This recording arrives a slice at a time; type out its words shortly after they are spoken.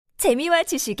재미와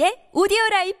지식의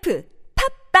오디오라이프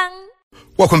팝빵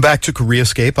Welcome back to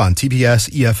Koreascape on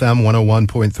TBS EFM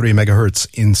 101.3 megahertz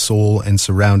in Seoul and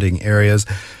surrounding areas.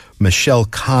 Michelle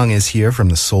Kang is here from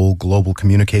the Seoul Global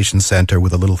Communications Center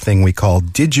with a little thing we call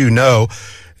Did You Know?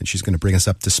 And she's going to bring us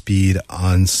up to speed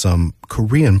on some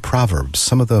Korean proverbs,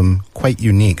 some of them quite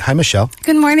unique. Hi, Michelle.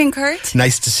 Good morning, Kurt.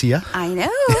 Nice to see you. I know.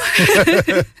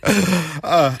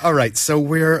 All right, so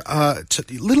we're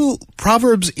little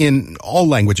proverbs in all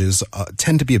languages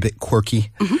tend to be a bit quirky.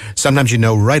 Mm-hmm. Sometimes you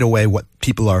know right away what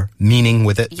people are meaning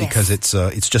with it because it's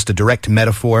just a direct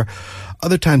metaphor.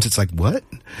 Other times it's like, what?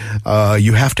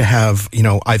 You have to have,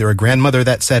 either a grandmother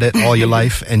that said it all your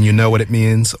life and you know what it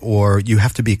means, or you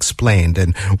have to be explained.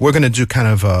 And we're going to do kind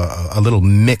of a little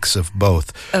mix of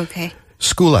both. Okay.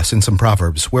 School us in some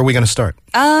proverbs. Where are we going to start?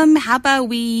 How about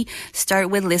we start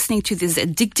with listening to this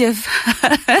addictive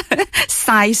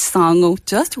Psy song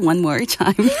just one more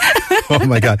time. Oh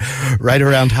my God! Right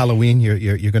around Halloween,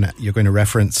 you're going to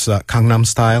reference Gangnam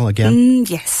Style again.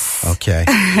 Yes. Okay.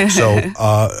 So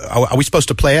are we supposed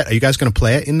to play it? Are you guys going to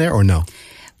play it in there or no?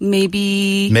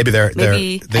 Maybe I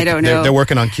don't know. They're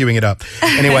working on queuing it up.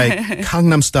 Anyway,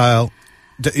 Gangnam Style.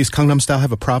 Does Gangnam Style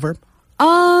have a proverb?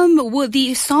 Well,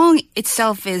 the song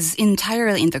itself is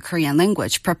entirely in the Korean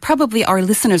language, but probably our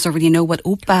listeners already know what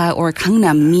oppa or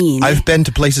gangnam mean. I've been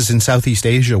to places in Southeast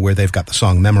Asia where they've got the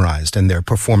song memorized and they're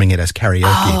performing it as karaoke.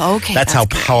 Oh, okay. That's how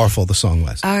powerful the song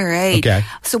was. All right. Okay.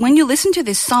 So when you listen to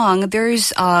this song,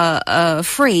 there's a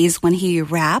phrase when he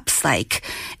raps like,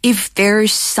 if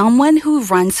there's someone who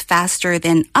runs faster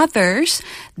than others,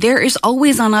 there is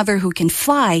always another who can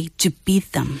fly to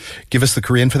beat them. Give us the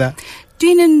Korean for that.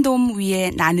 뛰는 놈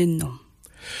위에 나는 놈.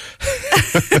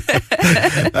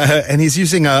 And he's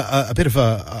using a bit of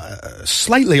a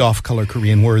slightly off-color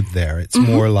Korean word there. It's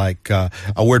more like a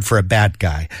word for a bad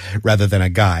guy rather than a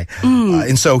guy.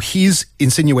 And so he's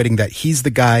insinuating that he's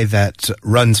the guy that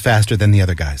runs faster than the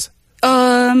other guys.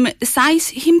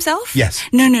 Size himself? Yes.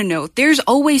 No. There's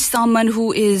always someone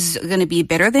who is going to be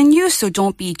better than you, so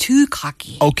don't be too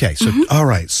cocky. Okay, so all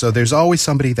right. So there's always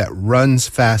somebody that runs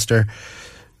faster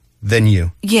than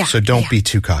you. Yeah. So don't be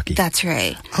too cocky. That's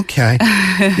right. Okay.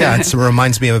 Yeah, it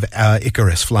reminds me of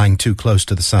Icarus flying too close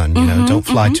to the sun. Don't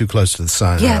fly too close to the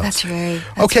sun. Yeah, that's right.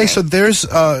 Okay, so there's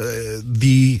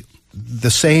the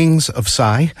sayings of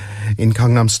Psy in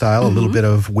Gangnam Style, a little bit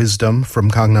of wisdom from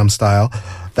Gangnam Style.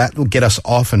 That will get us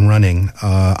off and running.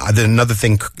 Then another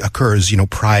thing occurs,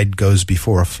 pride goes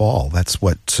before a fall. That's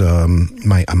what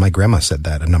my grandma said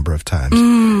that a number of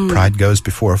times. Pride goes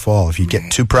before a fall. If you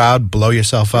get too proud, blow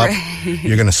yourself up,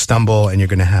 you're going to stumble and you're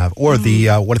going to have, or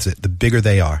the bigger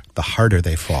they are, the harder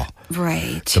they fall.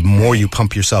 Right. The more you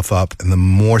pump yourself up and the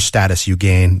more status you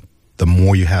gain, the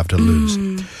more you have to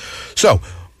lose. So,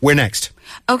 where next?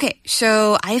 Okay,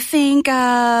 so I think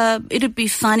it'd be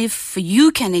fun if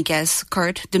you can guess,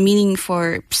 Kurt, the meaning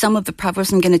for some of the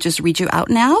proverbs. I'm going to just read you out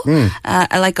now.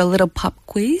 I like a little pop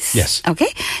quiz. Yes. Okay,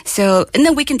 so, and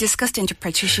then we can discuss the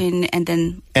interpretation and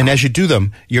then... And as you do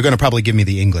them, you're going to probably give me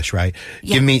the English, right?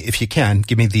 Yeah. Give me, if you can,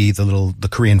 give me the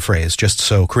Korean phrase, just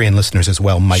so Korean listeners as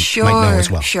well might know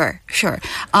as well. Sure.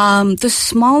 The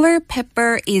smaller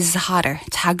pepper is hotter.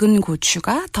 작은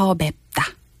고추가 더 맵다.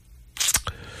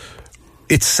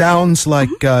 It sounds like,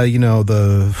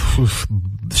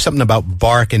 something about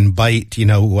bark and bite,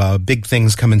 big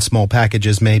things come in small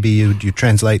packages, maybe you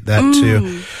translate that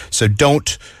too. So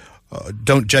don't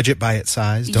judge it by its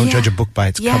size. Don't judge a book by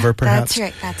its cover, perhaps.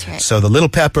 That's right. So the little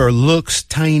pepper looks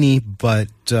tiny, but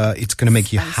it's going to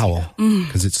make you howl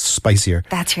because it's spicier.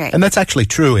 That's right. And that's actually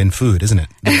true in food, isn't it?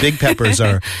 The big peppers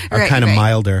are kind of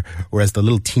milder, whereas the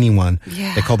little teeny one,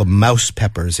 they call them mouse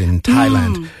peppers in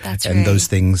Thailand. That's and those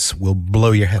things will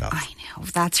blow your head off. I know,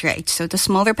 that's right. So the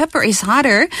smaller pepper is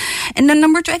hotter. And then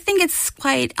number 2, I think it's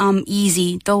quite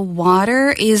easy. The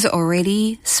water is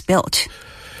already spilt.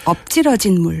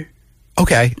 엎질러진 물.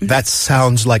 Okay, that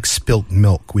sounds like spilt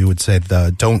milk. We would say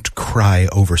don't cry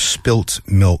over spilt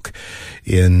milk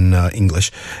in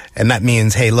English. And that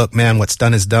means, hey, look, man, what's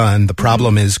done is done. The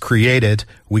problem is created.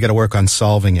 We got to work on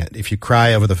solving it. If you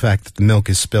cry over the fact that the milk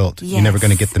is spilt, you're never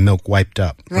going to get the milk wiped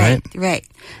up, right? Right.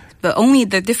 But only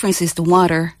the difference is the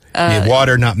water.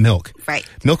 Water, not milk. Right.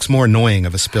 Milk's more annoying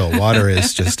of a spill. Water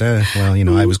is just, I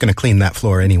was going to clean that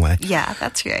floor anyway. Yeah,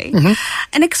 that's right. And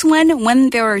next one,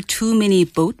 when there are too many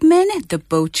boatmen, the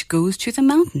boat goes to the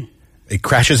mountain. It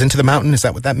crashes into the mountain? Is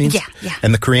that what that means? Yeah.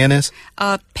 And the Korean is?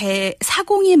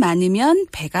 사공이 많으면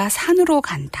배가 산으로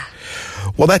간다.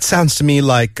 Well, that sounds to me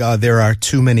like there are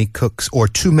too many cooks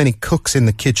in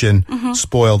the kitchen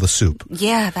spoil the soup.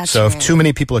 Yeah, that's So right. if too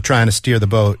many people are trying to steer the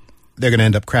boat, they're going to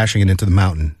end up crashing it into the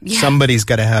mountain. Yeah. Somebody's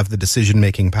got to have the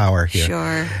decision-making power here.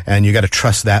 Sure. And you got to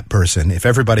trust that person. If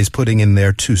everybody's putting in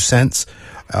their 2 cents,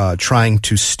 trying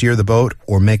to steer the boat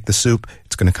or make the soup,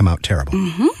 it's going to come out terrible.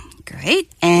 Mm-hmm.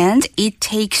 Great. And it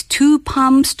takes 2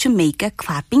 palms to make a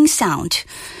clapping sound.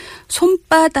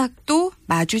 손바닥도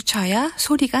마주쳐야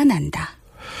소리가 난다.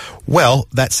 Well,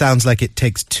 that sounds like it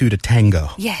takes 2 to tango.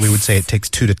 Yes. We would say it takes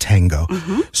 2 to tango.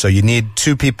 Mm-hmm. So you need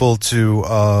 2 people to,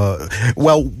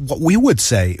 well, what we would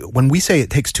say, when we say it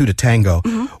takes 2 to tango,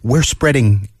 we're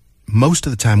spreading, most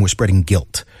of the time we're spreading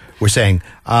guilt. We're saying,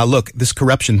 look, this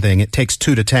corruption thing, it takes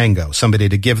 2 to tango. Somebody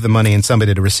to give the money and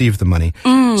somebody to receive the money.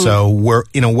 So we're,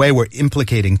 in a way, we're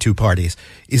implicating 2 parties.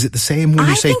 Is it the same when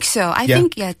you say? I think so. I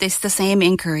think, it's the same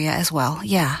in Korea as well.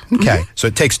 Yeah. Okay. So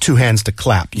it takes 2 hands to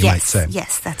clap, you might say.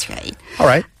 Yes, that's right. All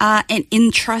right. And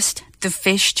entrust the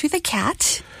fish to the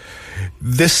cat.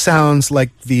 This sounds like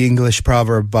the English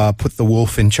proverb, put the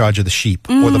wolf in charge of the sheep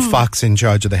or the fox in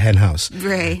charge of the hen house.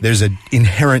 Right. There's an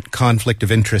inherent conflict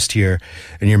of interest here,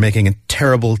 and you're making a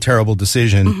terrible, terrible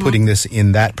decision putting this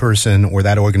in that person or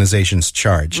that organization's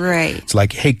charge. Right. It's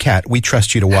like, hey, cat, we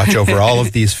trust you to watch over all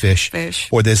of these fish.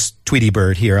 Or this Tweety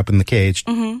bird here up in the cage.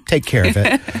 Take care of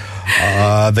it.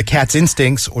 The cat's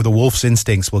instincts or the wolf's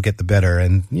instincts will get the better.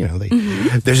 And, you know,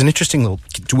 there's an interesting little,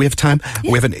 do we have time?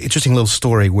 Yeah. We have an interesting little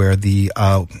story where the,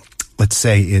 let's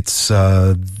say it's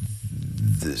the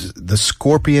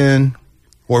scorpion,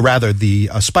 or rather the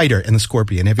spider and the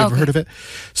scorpion. Have you ever heard of it?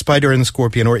 Spider and the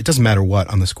scorpion, or it doesn't matter what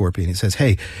on the scorpion. He says,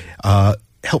 hey,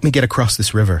 help me get across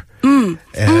this river.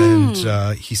 And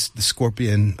the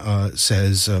scorpion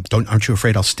says, aren't you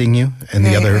afraid I'll sting you? And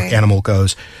the other animal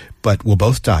goes, but we'll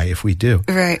both die if we do.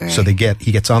 Right. So he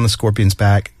gets on the scorpion's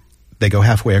back. They go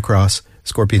halfway across.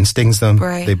 Scorpion stings them.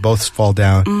 Right. They both fall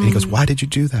down. And he goes, why did you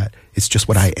do that? It's just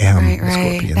what I am, the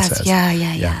scorpion says.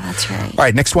 Yeah, that's right. All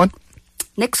right, next one.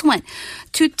 Next one.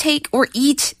 To take or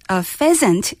eat a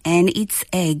pheasant and its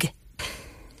egg.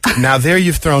 Now there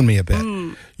you've thrown me a bit.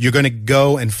 You're going to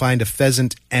go and find a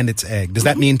pheasant and its egg. Does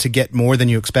that mean to get more than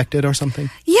you expected or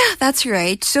something? Yeah, that's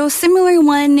right. So similar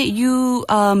one, you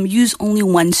use only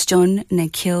 1 stone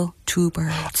and kill 2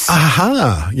 birds.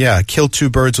 Aha. Yeah, kill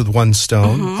 2 birds with 1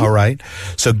 stone. All right.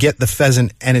 So get the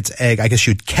pheasant and its egg. I guess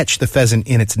you'd catch the pheasant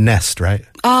in its nest, right?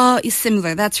 It's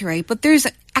similar. That's right. But there's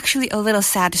actually a little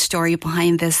sad story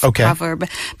behind this proverb,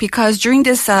 because during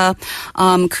this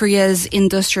Korea's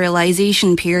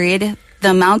industrialization period,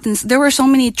 the mountains, there were so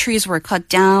many trees were cut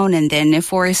down, and then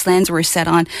forest lands were set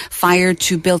on fire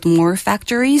to build more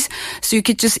factories. So you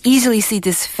could just easily see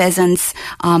these pheasants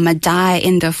die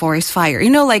in the forest fire.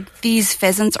 You know, like these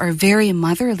pheasants are very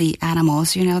motherly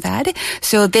animals, you know that?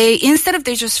 So instead of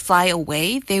they just fly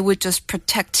away, they would just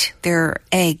protect their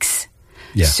eggs.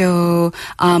 Yeah. So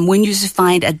when you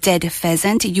find a dead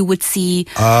pheasant, you would see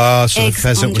so the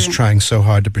pheasant was trying so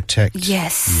hard to protect.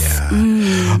 Yes. Yeah.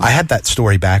 I had that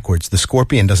story backwards. The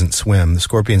scorpion doesn't swim. The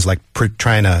scorpion's like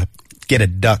trying to get a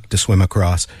duck to swim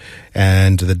across.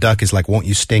 And the duck is like, won't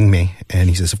you sting me? And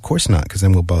he says, of course not, because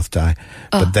then we'll both die.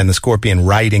 But then the scorpion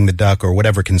riding the duck or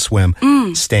whatever can swim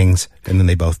stings, and then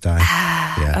they both die.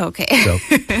 Yeah. Okay. So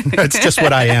it's just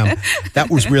what I am. That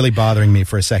was really bothering me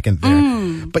for a second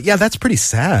there. But yeah, that's pretty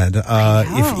sad.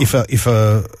 If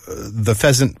the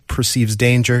pheasant perceives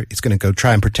danger, it's going to go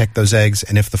try and protect those eggs.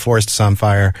 And if the forest is on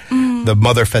fire, the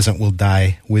mother pheasant will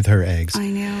die with her eggs. I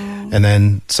know. And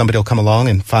then somebody will come along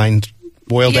and find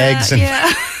boiled eggs and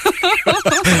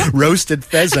roasted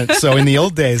pheasant. So in the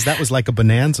old days, that was like a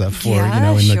bonanza for,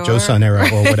 in the Joseon era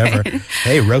or whatever.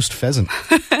 Hey, roast pheasant.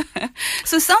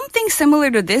 So something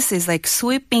similar to this is like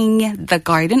sweeping the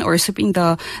garden or sweeping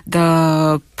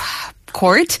the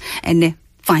court and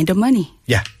find the money.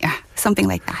 Yeah. Yeah, something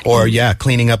like that. Or,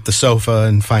 cleaning up the sofa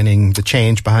and finding the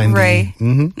change behind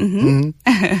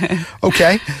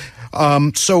Okay.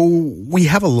 So we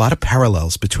have a lot of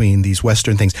parallels between these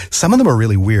Western things. Some of them are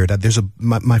really weird. There's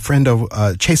my friend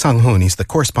Chae Sang-hoon. He's the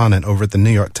correspondent over at the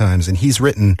New York Times, and he's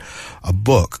written a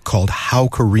book called How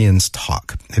Koreans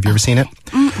Talk. Have you ever seen it?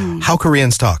 How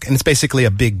Koreans Talk, and it's basically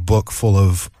a big book full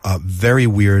of very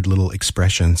weird little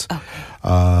expressions.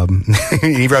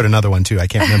 He wrote another one too. I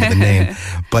can't remember the name,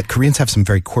 but Koreans have some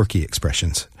very quirky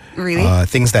expressions. Really?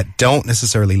 Things that don't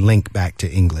necessarily link back to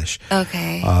English.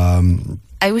 Okay.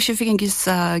 I wish if you can just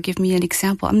give me an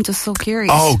example. I'm just so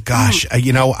curious. Oh, gosh.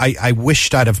 I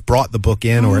wished I'd have brought the book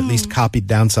in or at least copied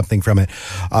down something from it.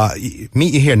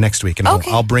 Meet you here next week, and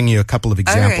I'll bring you a couple of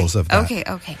examples of that.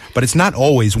 Okay. But it's not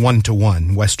always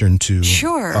one-to-one, Western to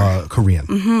Korean.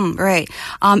 Right.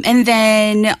 And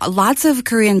then lots of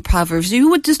Korean proverbs. You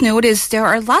would just notice there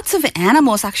are lots of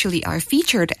animals actually are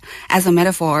featured as a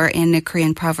metaphor in the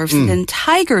Korean proverbs. And then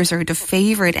tigers are the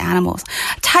favorite animals.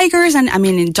 Tigers and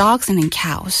in dogs and in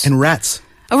cows. And rats.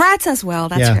 Rats as well,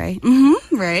 that's right.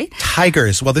 Right.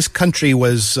 Tigers. Well, this country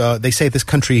was, they say this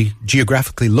country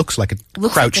geographically looks like a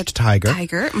crouched tiger.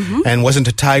 And wasn't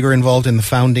a tiger involved in the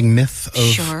founding myth of...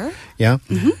 Sure. Yeah.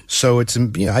 So it's,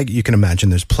 you can imagine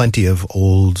there's plenty of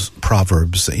old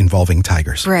proverbs involving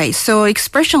tigers. Right. So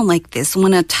expression like this,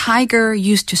 when a tiger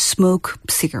used to smoke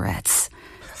cigarettes.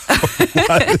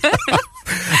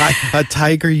 A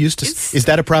tiger used to... Is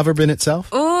that a proverb in itself?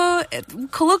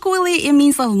 Colloquially, it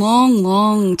means a long,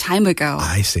 long time ago.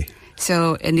 I see.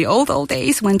 So in the old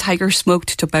days, when tigers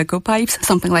smoked tobacco pipes,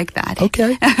 something like that.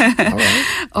 Okay.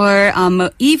 All right.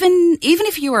 Or even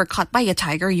if you are caught by a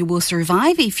tiger, you will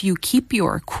survive if you keep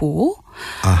your cool.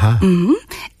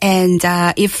 And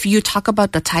if you talk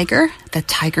about the tiger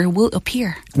will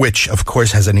appear. Which, of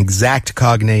course, has an exact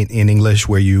cognate in English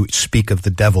where you speak of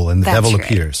the devil and the devil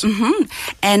appears.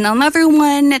 And another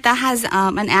one that has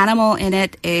an animal in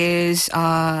it is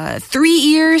 3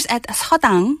 years at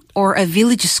서당 or a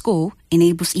village school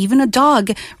enables even a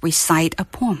dog recite a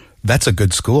poem. That's a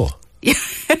good school. You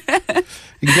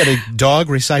can get a dog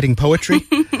reciting poetry.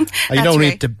 You don't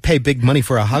need to pay big money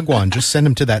for a hagwon. Just send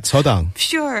him to that 서당.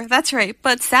 Sure, that's right.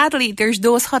 But sadly, there's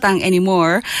no 서당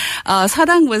anymore.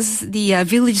 서당 was the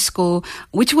village school,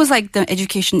 which was like the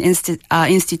education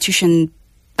institution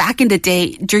back in the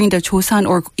day during the Joseon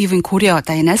or even Goryeo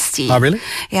dynasty. Oh, really?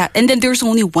 Yeah. And then there's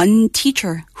only one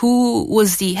teacher who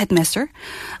was the headmaster.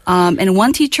 And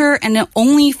one teacher and then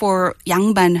only for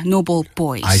Yangban noble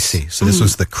boys. I see. So this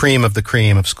was the cream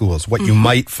of schools. What you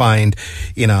might find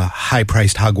in a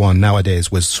high-priced hagwon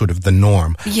nowadays was sort of the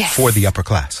norm for the upper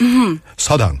class.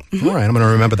 서당. All right, I'm going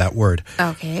to remember that word.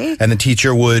 Okay. And the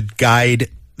teacher would guide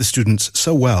the students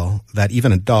so well that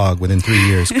even a dog within 3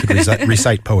 years could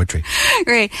recite poetry.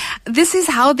 Right. This is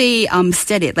how they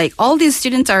studied. Like all these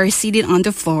students are seated on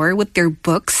the floor with their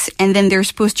books, and then they're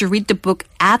supposed to read the book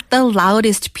at the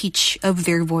loudest pitch of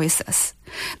their voices.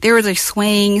 They were like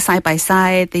swaying side by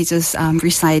side. They just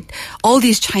recite all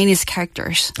these Chinese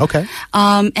characters. Okay.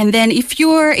 And then if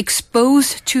you're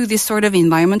exposed to this sort of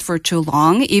environment for too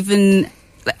long, even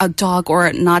a dog or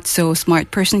a not so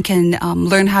smart person can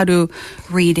learn how to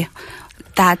read.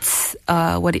 That's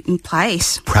what it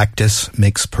implies. Practice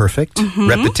makes perfect.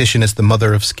 Repetition is the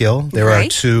mother of skill. There are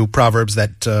two proverbs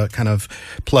that kind of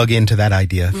plug into that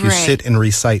idea. If you sit and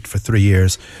recite for 3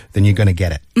 years, then you're going to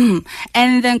get it.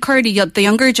 And then Curdy, the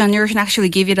younger generation actually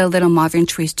give it a little modern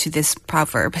twist to this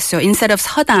proverb. So instead of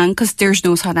서당, because there's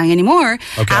no 서당 anymore,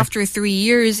 after 3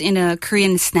 years in a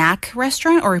Korean snack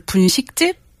restaurant or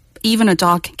분식집, even a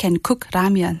dog can cook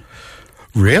ramen.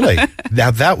 Really?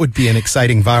 Now that would be an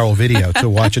exciting viral video to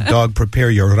watch a dog prepare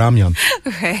your ramyeon.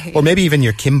 Right. Or maybe even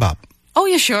your kimbap. Oh,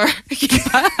 yeah, sure. Because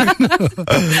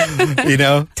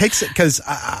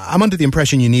I'm under the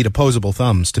impression you need opposable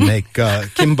thumbs to make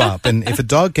kimbap. And if a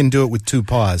dog can do it with 2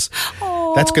 paws,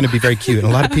 that's going to be very cute. And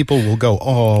a lot of people will go,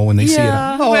 oh, when they see it.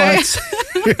 Oh,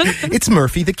 it's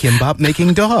Murphy the kimbap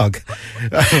making dog.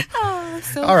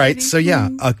 So all right, pretty.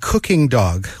 so a cooking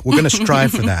dog. We're going to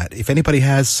strive for that. If anybody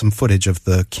has some footage of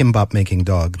the kimbap making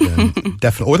dog, then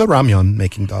definitely, or the ramyeon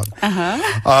making dog.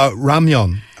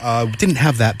 Ramyeon didn't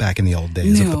have that back in the old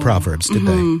days of the proverbs, did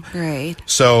they? Right.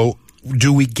 So,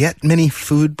 do we get many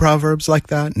food proverbs like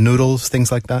that? Noodles,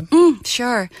 things like that?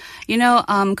 Sure.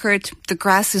 Kurt, the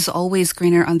grass is always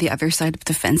greener on the other side of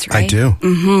the fence, right? I do.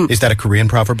 Is that a Korean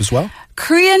proverb as well?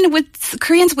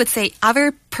 Koreans would say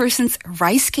other person's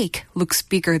rice cake looks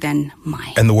bigger than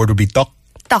mine. And the word would be 떡.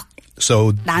 떡.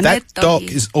 So that 떡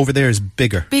is over there is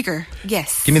bigger. Bigger,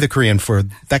 yes. Give me the Korean for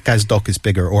that guy's 떡 is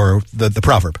bigger, or the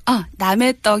proverb.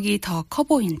 남의 떡이 더 커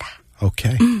보인다.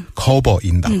 Okay. 커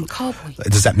보인다. 커 보인다.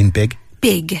 Does that mean big?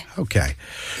 Big. Okay.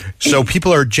 So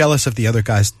people are jealous of the other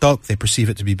guy's 떡. They perceive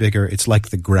it to be bigger. It's like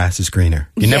the grass is greener.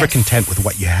 You're never content with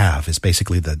what you have is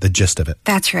basically the gist of it.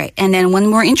 That's right. And then one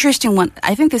more interesting one.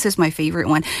 I think this is my favorite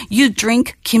one. You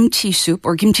drink kimchi soup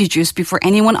or kimchi juice before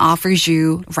anyone offers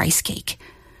you rice cake.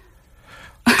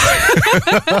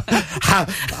 I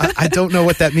don't know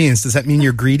what that means. Does that mean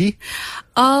you're greedy?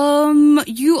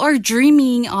 You are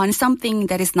dreaming on something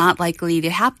that is not likely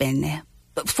to happen.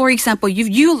 for example,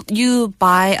 you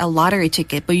buy a lottery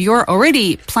ticket, but you're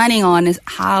already planning on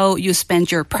how you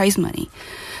spend your prize money.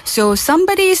 So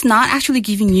somebody is not actually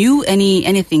giving you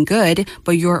anything good,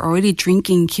 but you're already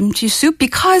drinking kimchi soup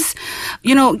because,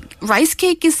 rice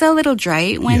cake is a little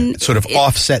dry when it sort of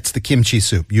offsets the kimchi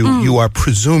soup. You are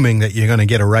presuming that you're going to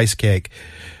get a rice cake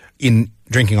in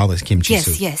drinking all this kimchi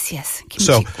soup. Yes. Kimchi.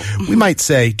 So we might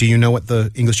say, do you know what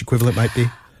the English equivalent might be?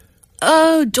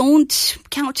 Don't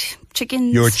count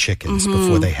chickens. Your chickens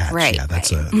before they hatch. Right, Yeah,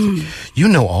 that's you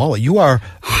know all. You are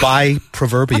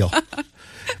bi-proverbial.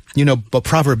 But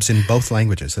proverbs in both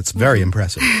languages. That's very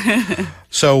impressive.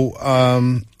 So,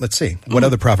 let's see. What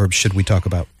other proverbs should we talk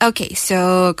about? Okay,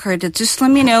 so Kurt, just let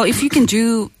me know if you can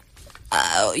do,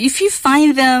 if you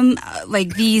find them,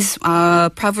 like these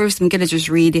proverbs, I'm going to just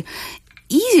read.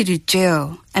 Easy to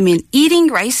do. I mean, eating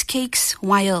rice cakes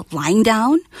while lying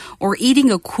down, or eating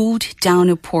a cooled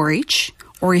down porridge,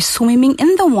 or swimming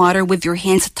in the water with your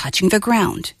hands touching the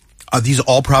ground. Are these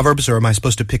all proverbs, or am I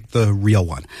supposed to pick the real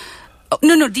one? Oh,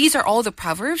 no, these are all the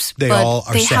proverbs, They but all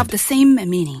are they said. have the same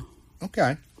meaning.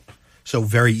 Okay. So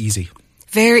very easy.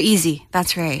 Very easy.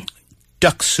 That's right.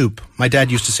 Duck soup. My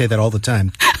dad used to say that all the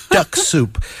time. Duck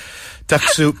soup. Duck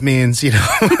soup means,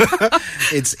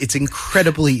 it's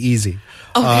incredibly easy.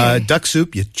 Okay. Duck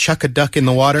soup, you chuck a duck in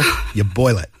the water, you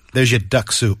boil it. There's your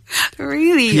duck soup.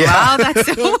 Really? Yeah. Wow, that's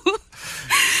so...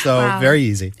 So Wow. very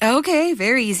easy. Okay,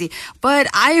 very easy. But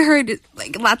I heard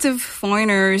like lots of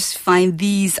foreigners find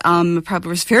these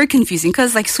proverbs very confusing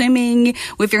because like swimming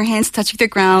with your hands touching the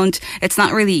ground, it's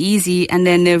not really easy. And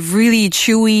then a really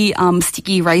chewy,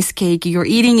 sticky rice cake, you're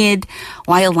eating it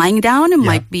while lying down.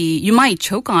 You might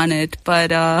choke on it,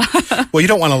 but Well, you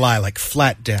don't want to lie like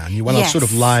flat down. You want to Yes. sort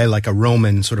of lie like a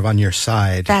Roman, sort of on your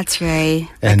side. that's right.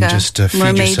 And like just a feed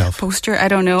mermaid yourself. poster. I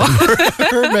don't know.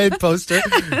 Mermaid poster.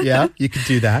 Yeah, you could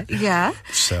do that. Yeah.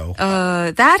 So,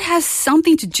 That has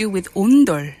something to do with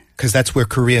ondol. because that's where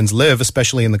Koreans live,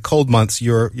 especially in the cold months,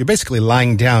 you're basically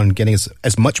lying down, getting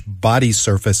as much body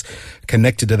surface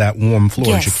connected to that warm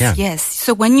floor as you can. Yes.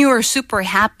 So when you are super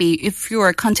happy, if you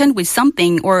are content with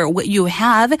something or what you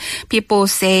have, people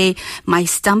say, my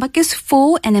stomach is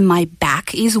full and then my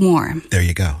back is warm. There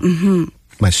you go. Mm-hmm.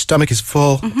 My stomach is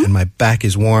full and my back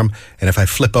is warm. And if I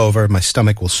flip over, my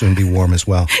stomach will soon be warm as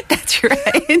well. That's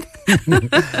right. I'm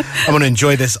going to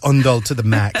enjoy this ondol to the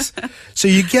max. So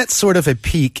you get sort of a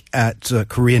peek at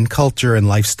Korean culture and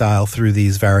lifestyle through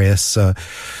these various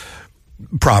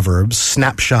proverbs,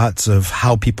 snapshots of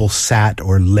how people sat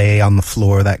or lay on the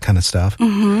floor, that kind of stuff.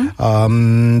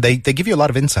 Mm-hmm. They give you a lot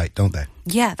of insight, don't they?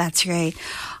 Yeah, that's right.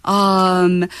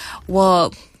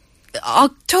 Well,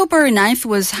 October 9th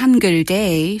was Hangul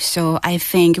Day, so I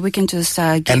think we can just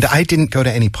And I didn't go to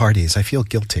any parties. I feel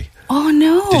guilty. Oh,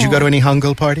 no. Did you go to any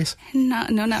Hangul parties? No,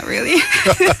 not really.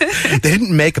 They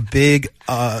didn't make a big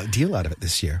deal out of it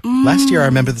this year. Last year, I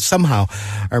remember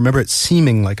it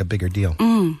seeming like a bigger deal.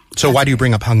 So why do you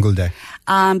bring up Hangul Day?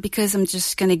 Because I'm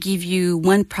just going to give you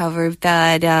one proverb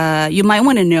that you might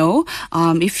want to know.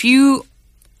 If you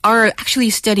are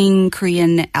actually studying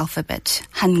Korean alphabet,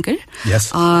 Hangul.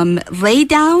 Yes. Lay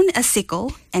down a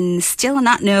sickle and still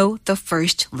not know the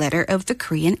first letter of the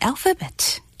Korean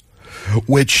alphabet.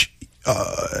 Which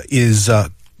is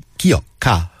기역,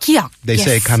 ka. 기역. They yes.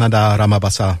 say Kanada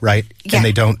Ramabasa, right? Yeah. And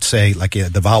they don't say like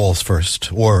the vowels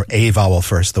first or a vowel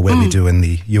first the way we do in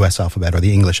the U.S. alphabet or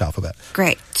the English alphabet.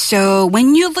 Great. So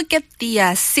when you look at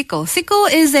the sickle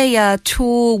is a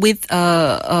tool with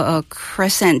a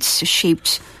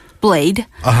crescent-shaped blade,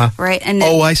 right? And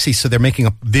then, I see. So they're making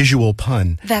a visual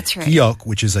pun. That's right. 기역,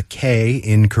 which is a K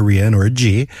in Korean or a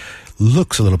G,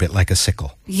 looks a little bit like a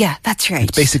sickle. yeah, that's right.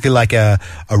 It's basically like a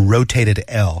rotated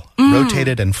L,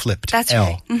 rotated and flipped That's L.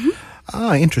 right. Mm-hmm.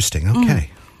 Ah, interesting.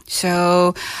 Okay.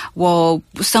 So,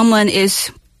 someone is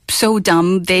so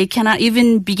dumb they cannot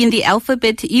even begin the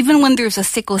alphabet, even when there's a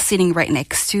sickle sitting right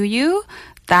next to you.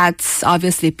 That's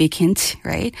obviously a big hint,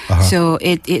 right? So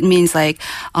it means like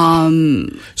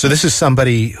So this is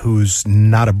somebody who's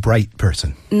not a bright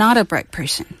person. not a bright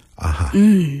person.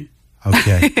 Okay.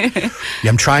 Yeah,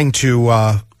 I'm trying to.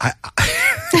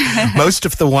 Most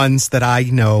of the ones that I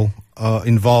know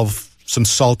involve some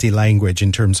salty language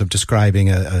in terms of describing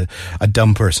a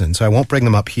dumb person. So I won't bring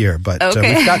them up here, but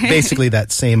Okay. we've got basically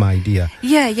that same idea.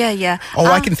 Yeah. Oh,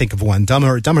 I can think of one.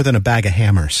 Dumber than a bag of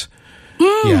hammers.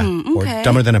 Yeah. Or okay.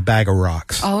 dumber than a bag of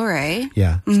rocks. All right.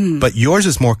 Yeah. But yours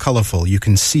is more colorful. You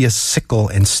can see a sickle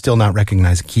and still not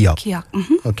recognize 기역. 기역.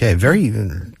 Mm-hmm. Okay. Very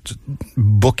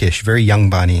bookish, very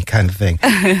young Bonnie kind of thing.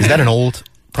 Is that an old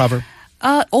proverb?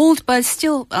 Old, but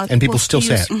still. And people still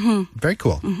say it. Mm-hmm. Very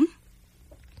cool.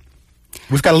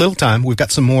 We've got a little time. We've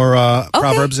got some more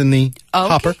proverbs in the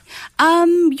hopper.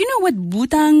 You know what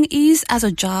mudang is as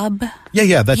a job?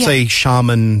 Yeah. That's a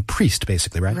shaman priest,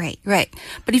 basically, right? Right.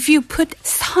 But if you put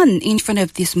sun in front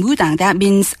of this mudang, that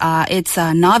means it's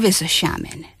a novice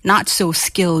shaman, not so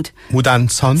skilled. 무단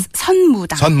선?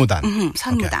 선무당. 선무당.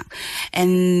 선무당. Okay.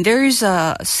 And there's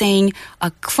a saying,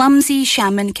 a clumsy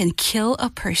shaman can kill a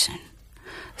person.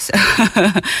 So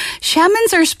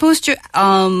shamans are supposed to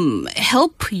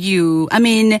help you. I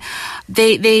mean,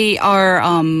 they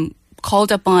are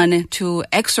called upon to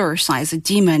exorcise a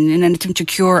demon in an attempt to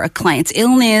cure a client's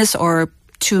illness or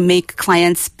to make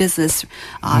client's business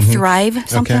thrive,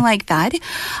 something like that.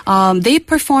 They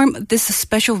perform this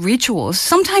special rituals.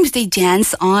 Sometimes they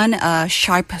dance on a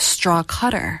sharp straw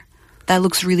cutter. That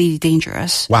looks really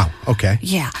dangerous. Wow, okay.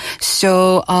 Yeah.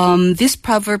 So this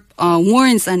proverb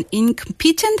warns an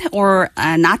incompetent or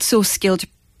not so skilled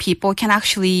people can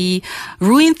actually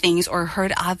ruin things or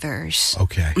hurt others.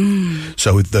 Okay.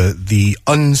 So the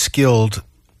unskilled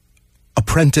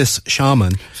apprentice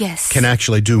shaman can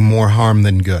actually do more harm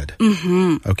than good.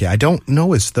 Okay, I don't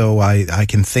know as though I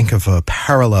can think of a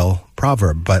parallel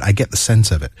proverb, but I get the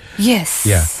sense of it. Yes.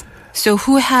 Yeah. So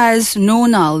who has no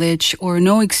knowledge or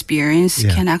no experience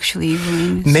can actually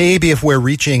ruin. Maybe if we're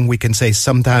reaching, we can say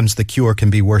sometimes the cure can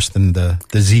be worse than the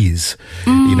disease.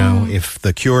 You know, if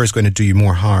the cure is going to do you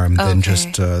more harm than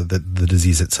just the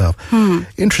disease itself.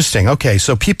 Interesting. Okay,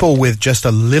 so people with just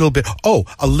a little bit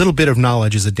of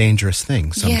knowledge is a dangerous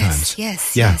thing sometimes.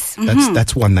 Yes.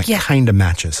 That's one that kind of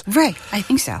matches. Right, I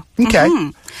think so. Okay.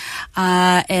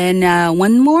 And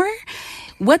one more.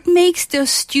 What makes the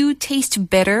stew taste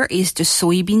better is the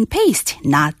soybean paste,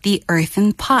 not the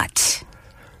earthen pot.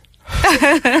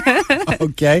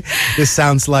 Okay. This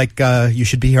sounds like you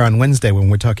should be here on Wednesday when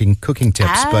we're talking cooking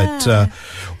tips. But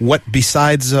what,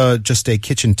 besides just a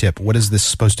kitchen tip, what is this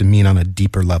supposed to mean on a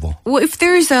deeper level? Well, if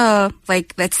there's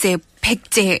let's say,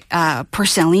 백제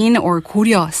porcelain or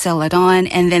고려 celadon,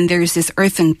 and then there's this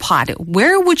earthen pot,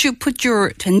 where would you put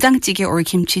your 된장찌개 or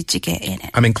김치찌개 in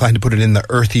it? I'm inclined to put it in the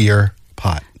earthier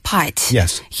pot.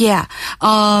 Yes. Yeah.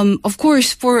 Of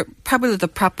course, for probably the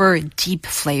proper deep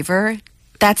flavor,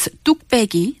 that's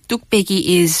뚝배기. 뚝배기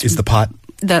is the pot.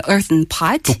 The earthen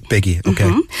pot. 뚝배기.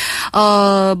 Okay.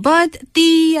 But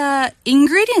the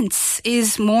ingredients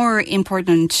is more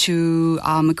important to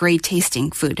great tasting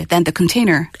food than the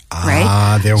container, right?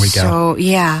 Ah, there we go. So,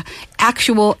 yeah,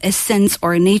 actual essence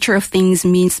or nature of things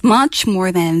means much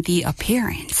more than the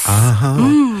appearance.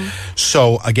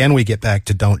 So, again, we get back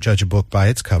to don't judge a book by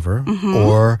its cover,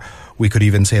 or we could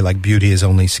even say, like, beauty is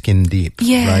only skin deep,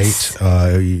 yes.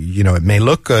 right? You know, it may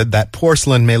look good. That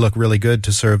porcelain may look really good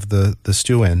to serve the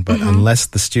stew in, but unless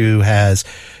the stew has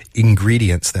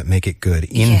ingredients that make it good,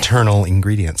 internal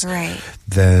ingredients, right.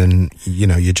 then, you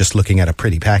know, you're just looking at a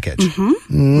pretty package.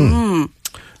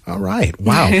 All right.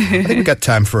 Wow. I think we got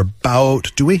time for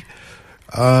about, do we?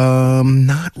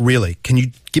 Not really. Can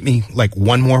you give me like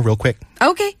one more real quick?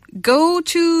 Okay. Go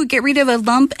to get rid of a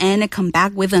lump and come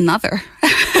back with another.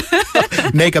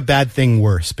 Make a bad thing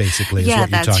worse, basically, is what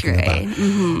you're talking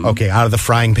about. Okay, out of the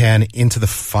frying pan into the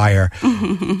fire.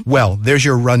 Well, there's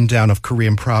your rundown of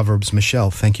Korean proverbs.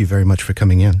 Michelle, thank you very much for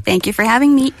coming in. Thank you for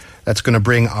having me. That's going to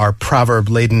bring our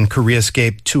proverb-laden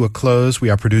Koreascape to a close. We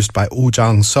are produced by Oh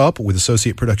Jang-sup with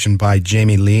associate production by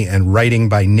Jamie Lee and writing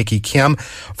by Nikki Kim.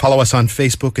 Follow us on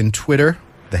Facebook and Twitter.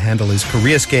 The handle is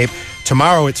Koreascape.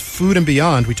 Tomorrow it's Food and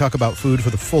Beyond. We talk about food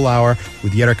for the full hour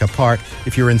with Yerika Park.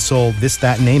 If you're in Seoul, This,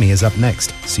 That, and Amy is up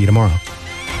next. See you tomorrow.